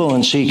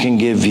influence He can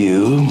give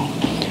you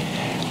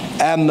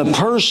and the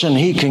person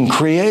He can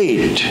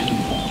create.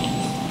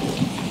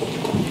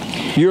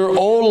 Your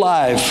old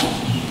life,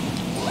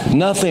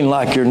 nothing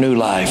like your new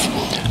life.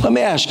 Let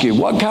me ask you,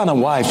 what kind of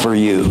wife are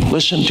you?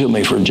 Listen to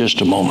me for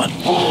just a moment.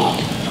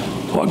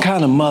 What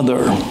kind of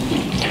mother?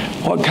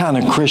 What kind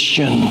of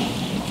Christian?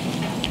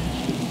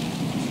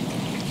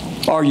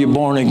 Are you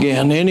born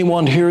again?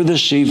 Anyone here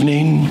this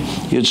evening,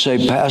 you'd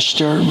say,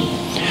 Pastor,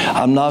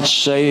 I'm not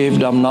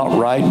saved. I'm not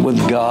right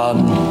with God.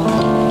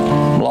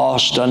 I'm lost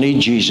lost, I need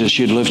Jesus,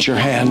 you'd lift your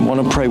hand.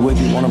 Want to pray with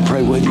you, want to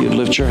pray with you, you'd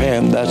lift your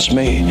hand. That's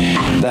me.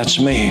 That's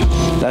me.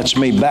 That's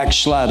me.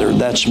 Backslider,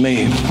 that's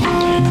me.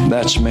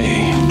 That's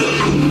me.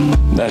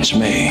 That's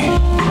me.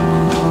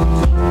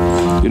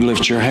 You'd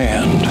lift your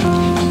hand.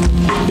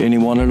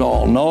 Anyone at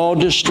all. No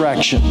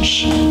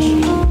distractions.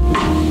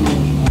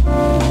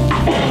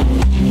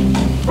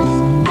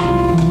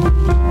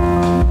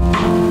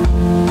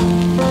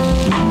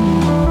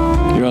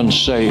 You're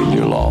unsaved,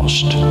 you're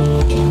lost.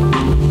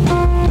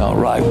 Not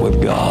right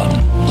with God.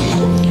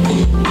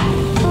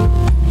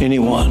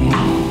 Anyone?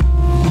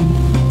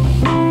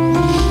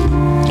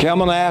 Okay, I'm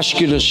going to ask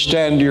you to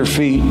stand to your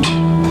feet.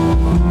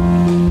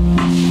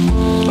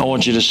 I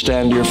want you to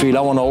stand to your feet.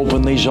 I want to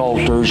open these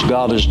altars.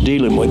 God is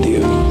dealing with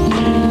you.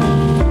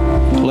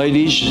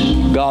 Ladies,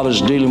 God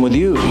is dealing with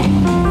you.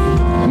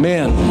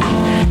 Men,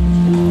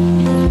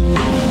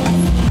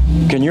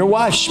 can your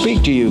wife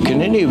speak to you?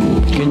 Can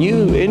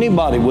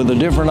anybody with a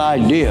different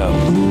idea?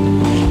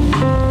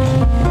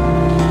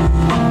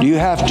 Do you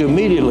have to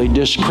immediately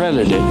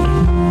discredit it?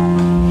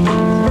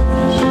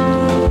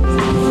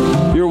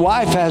 Your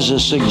wife has a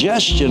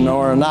suggestion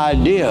or an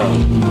idea,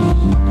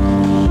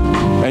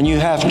 and you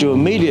have to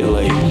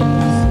immediately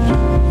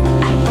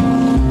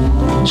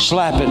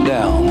slap it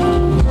down.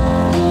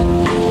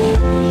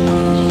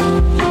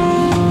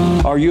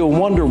 Are you a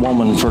Wonder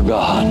Woman for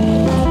God?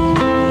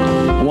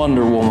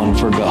 Wonder Woman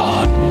for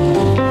God.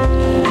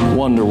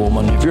 Wonder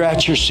Woman. If you're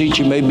at your seat,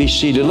 you may be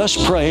seated. Let's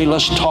pray.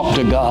 Let's talk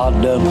to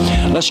God.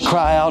 Let's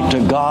cry out to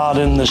God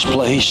in this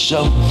place.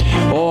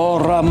 Oh,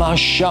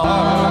 Ramasham.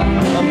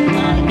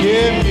 I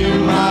give you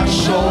my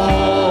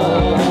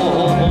soul.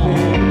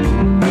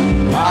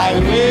 I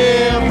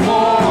live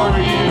for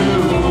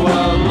you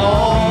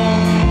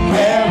alone.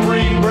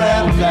 Every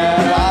breath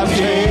that I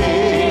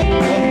take,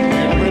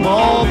 every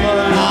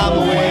moment I'm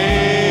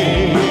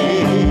awake.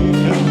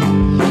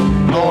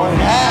 Lord,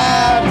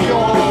 have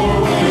your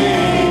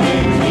way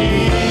in me.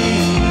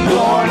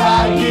 Lord,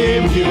 I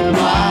give you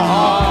my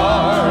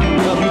heart.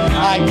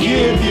 I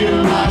give you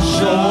my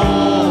soul.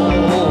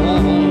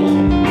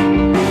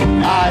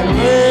 I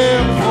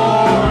live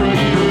for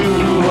you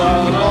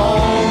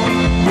alone.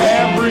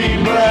 Every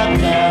breath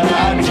that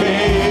I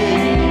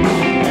take,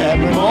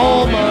 every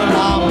moment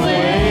I'm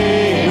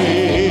awake.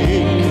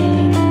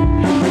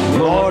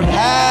 Lord,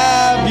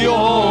 have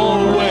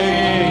your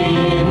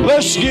way.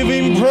 Let's give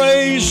him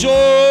praise.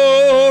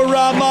 Oh,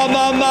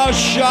 Ramamama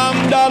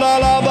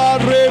Shamdalalava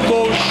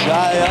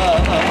Reboshaya.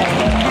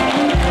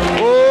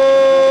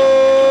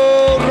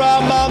 Oh,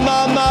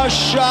 Ramamama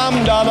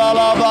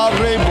Shamdalalava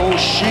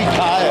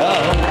Reboshikaya.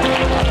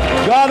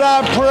 God, I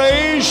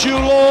praise you,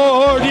 Lord.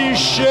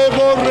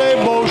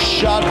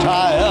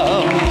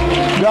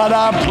 God,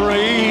 I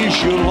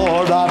praise you,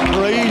 Lord. I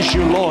praise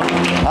you, Lord.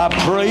 I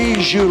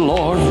praise you,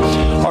 Lord.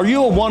 Are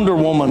you a Wonder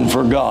Woman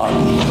for God?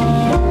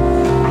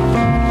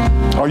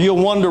 Are you a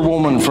Wonder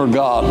Woman for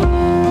God?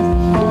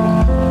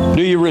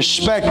 Do you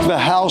respect the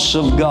house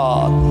of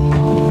God?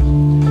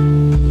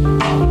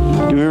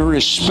 Do you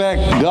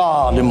respect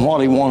God and what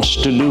He wants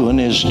to do and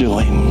is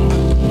doing?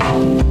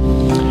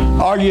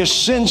 Are you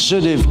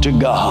sensitive to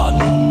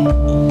God?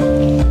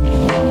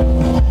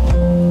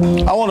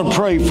 I want to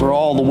pray for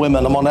all the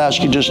women. I'm going to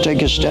ask you just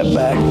take a step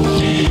back.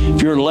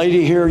 If you're a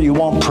lady here, you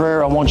want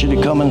prayer, I want you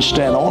to come and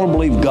stand. I want to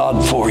believe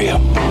God for you.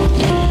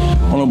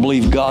 I want to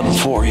believe God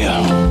for you.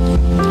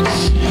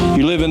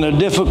 You live in a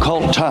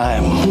difficult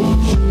time.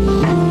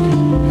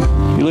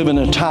 You live in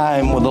a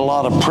time with a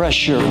lot of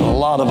pressure, a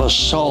lot of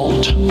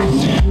assault, a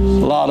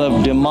lot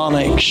of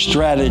demonic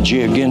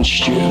strategy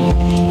against you.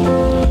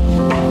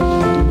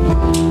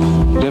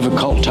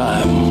 Difficult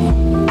time.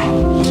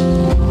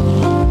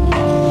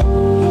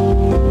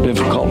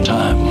 Difficult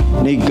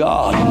time. Need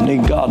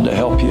God to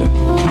help you.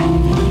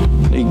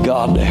 Need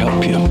God to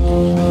help you.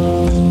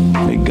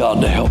 Need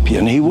God to help you,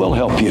 and He will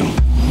help you.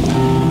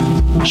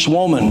 This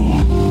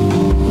woman,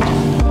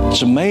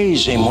 it's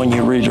amazing when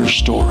you read her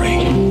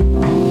story.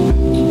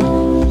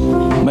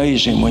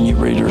 Amazing when you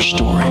read her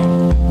story.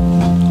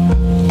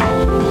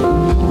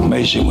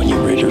 Amazing when you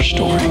read her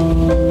story.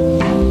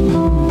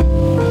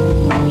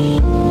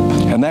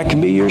 And that can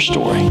be your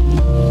story.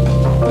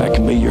 That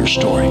can be your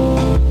story.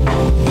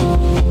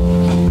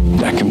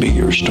 That can be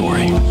your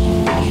story.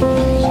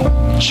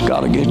 Just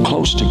got to get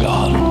close to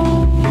God.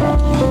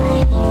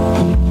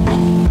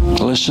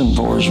 Listen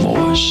for His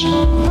voice.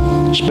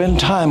 Spend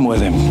time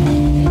with Him.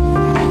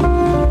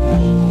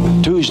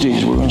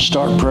 Tuesdays, we're going to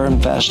start prayer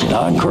and fasting.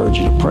 I encourage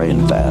you to pray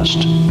and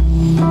fast.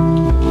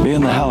 Be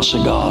in the house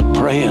of God,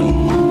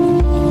 praying,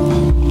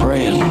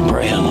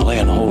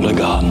 laying hold of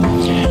God.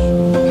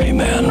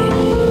 Amen.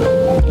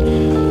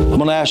 I'm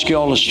going to ask you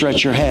all to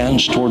stretch your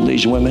hands toward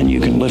these women. You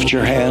can lift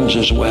your hands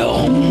as well.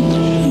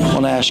 I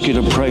want to ask you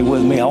to pray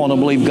with me. I want to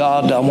believe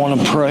God. I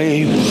want to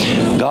pray.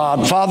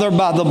 God, Father,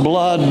 by the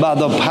blood, by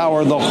the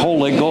power of the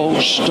Holy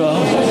Ghost,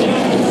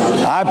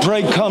 I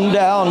pray come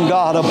down,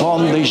 God,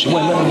 upon these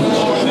women.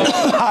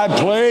 I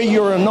pray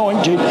your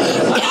anointing.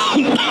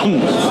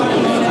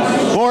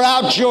 Pour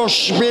out your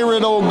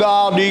Spirit, O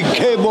God.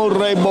 Ikebo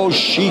rebo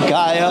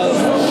shikaya.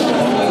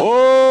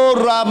 Oh,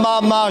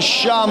 Ramama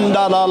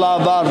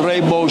Shamdalalava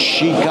rebo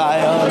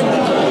shikaya.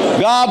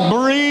 God,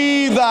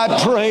 breathe, I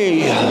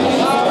pray.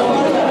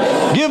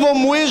 Give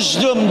them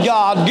wisdom,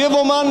 God. Give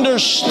them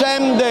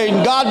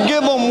understanding. God,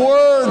 give them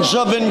words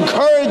of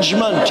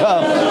encouragement,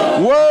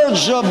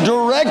 words of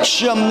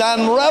direction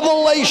and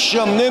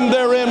revelation in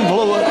their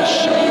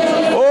influence.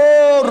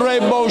 Oh,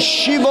 Rebo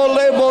Shivo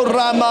Lebo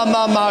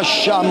Ramamama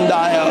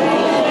Shamdaya.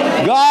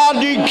 God,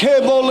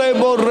 Ikebo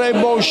Lebo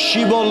Rebo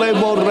Shivo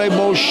Lebo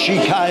Rebo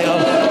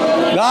Shikaya.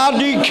 God,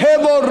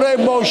 Ikebo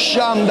Rebo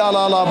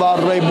Shamdalalava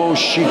Rebo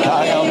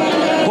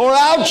Shikaya. Pour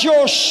out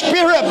your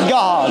Spirit,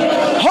 God.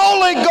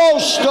 Holy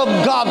Ghost of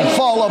God,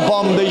 fall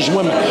upon these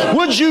women.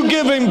 Would you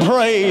give Him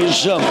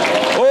praise?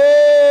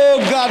 Oh,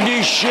 God,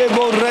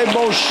 Ishebo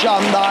Rebo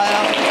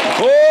Shandaya.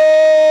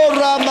 Oh,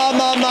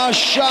 Ramamama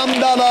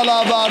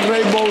Shamdalalava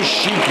Rebo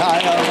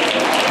Shikaya.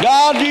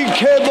 God,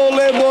 Ikebo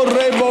Lebo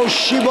Rebo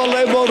Shibo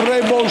Lebo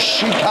Rebo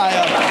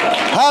Shikaya.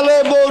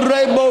 Halebo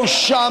Rebo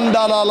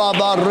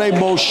Shamdalalava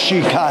Rebo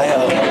Shikaya.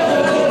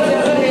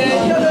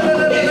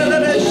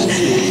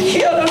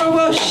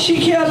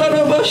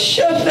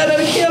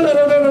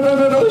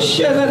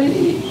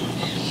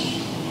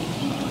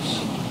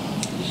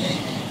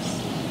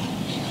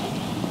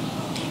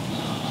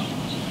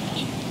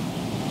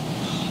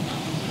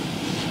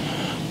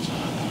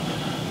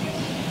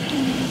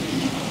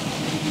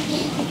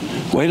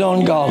 Wait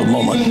on God a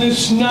moment. Even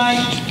this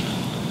night,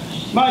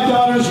 my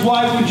daughters,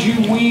 why would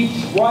you weep?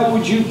 Why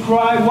would you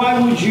cry? Why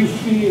would you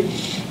fear?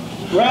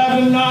 For I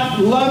have not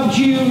loved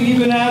you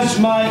even as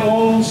my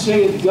own,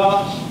 saith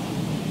God.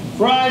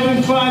 For I have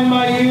inclined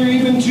my ear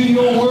even to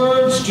your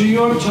words, to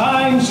your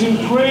times in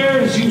prayer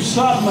as you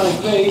sought my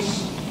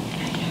face.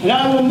 And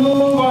I will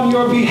move on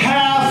your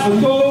behalf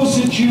and those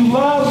that you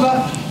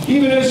love.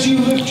 Even as you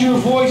lift your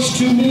voice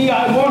to me,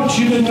 I want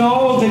you to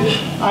know that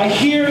I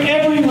hear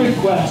every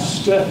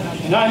request.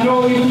 And I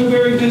know even the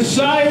very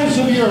desires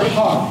of your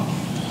heart,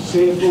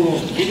 saith the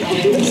Lord.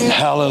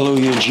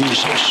 Hallelujah,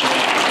 Jesus.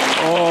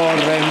 Oh,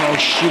 Remo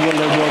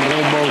Shivalebo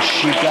Remo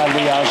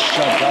Shikalia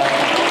Sataya.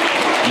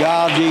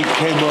 Yadi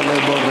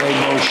Kebolebo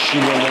Remo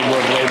Shivalebo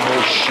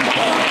Remo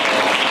Shika.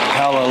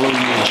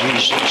 Hallelujah,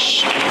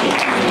 Jesus.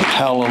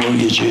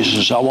 Hallelujah,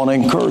 Jesus. I want to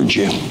encourage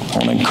you. I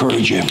want to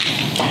encourage you.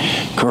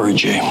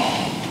 Encourage you.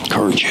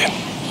 Encourage you.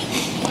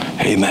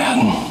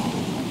 Amen.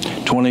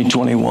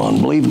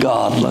 2021. Believe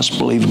God. Let's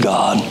believe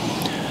God.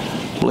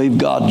 Believe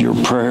God your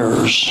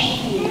prayers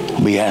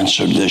will be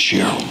answered this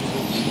year.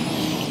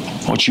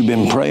 What you've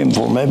been praying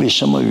for, maybe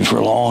some of you for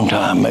a long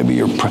time,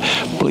 maybe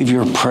believe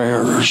your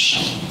prayers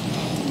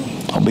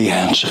will be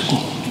answered.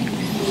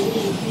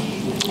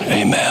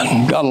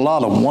 Amen. Got a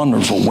lot of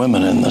wonderful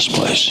women in this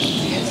place.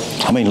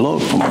 I mean,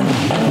 look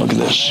at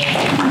this. A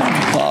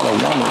lot of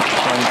wonderful,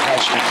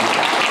 fantastic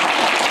women.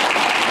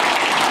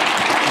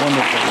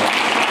 Wonderful women.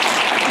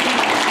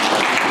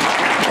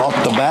 Fought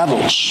the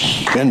battles.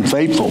 Been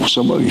faithful,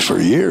 some of you for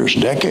years,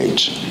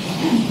 decades.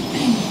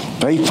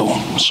 Faithful.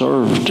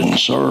 Served and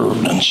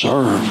served and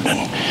served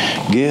and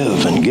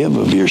give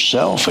of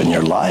yourself and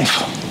your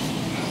life.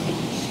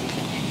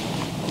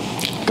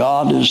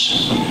 God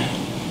is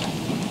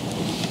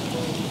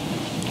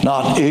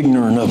not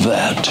ignorant of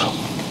that.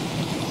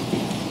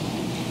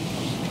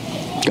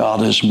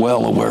 God is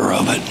well aware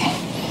of it.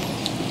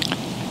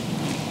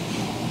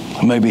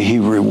 Maybe He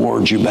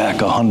rewards you back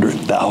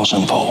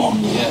 100,000-fold.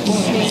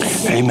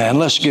 Yes. Amen.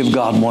 Let's give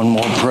God one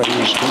more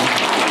praise.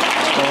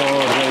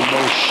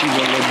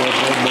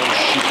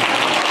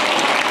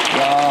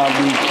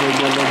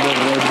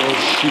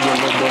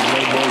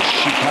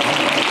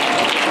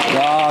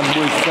 God,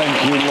 we thank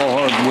you,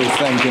 Lord. We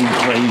thank and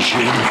praise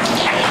you.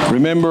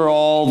 Remember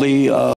all the